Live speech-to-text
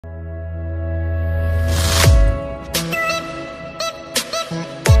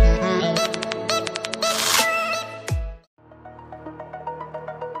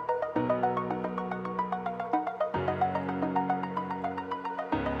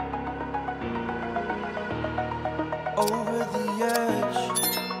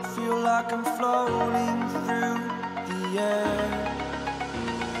like I'm floating through the air.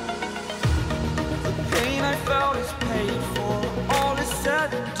 The pain I felt is paid for, all is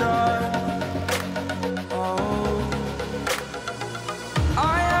said and done. Oh,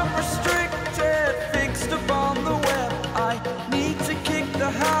 I am restricted, fixed upon the web. I need to kick the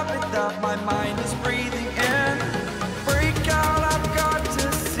habit that my mind is breathing in. Break out, I've got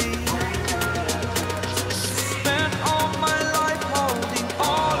to see. Spent all my life holding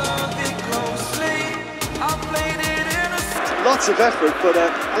all of it closely. I played it in a... Lots of effort, but a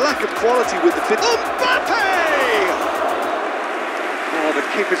lack of quality with the fit. Mbappe! Oh, the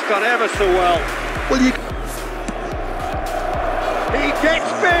keeper's done ever so well. Well, you... He gets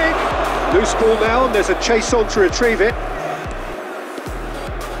big! Loose ball now, and there's a chase on to retrieve it.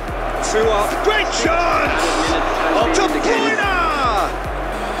 2 up. Great chance! Oh, De Bruyne!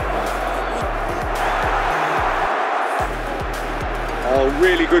 Oh,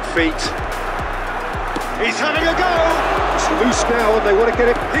 really good feet. He's having a go! It's loose now, and they want to get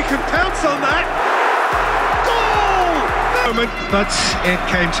it. He can pounce on that! Goal! Moment, but it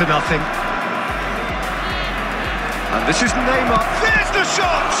came to nothing. And this is Neymar. There's the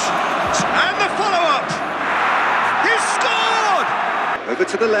shot! And the follow-up! He's scored! Over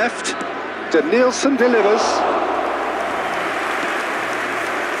to the left. De Nielsen delivers.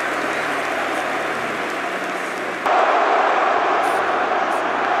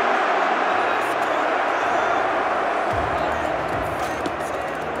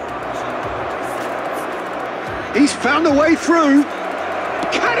 He's found a way through.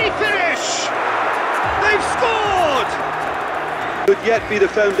 Can he finish? They've scored! Could yet be the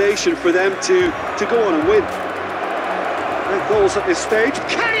foundation for them to go on and win. Great goals at this stage.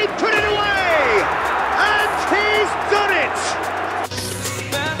 Can he put it away? And he's done it!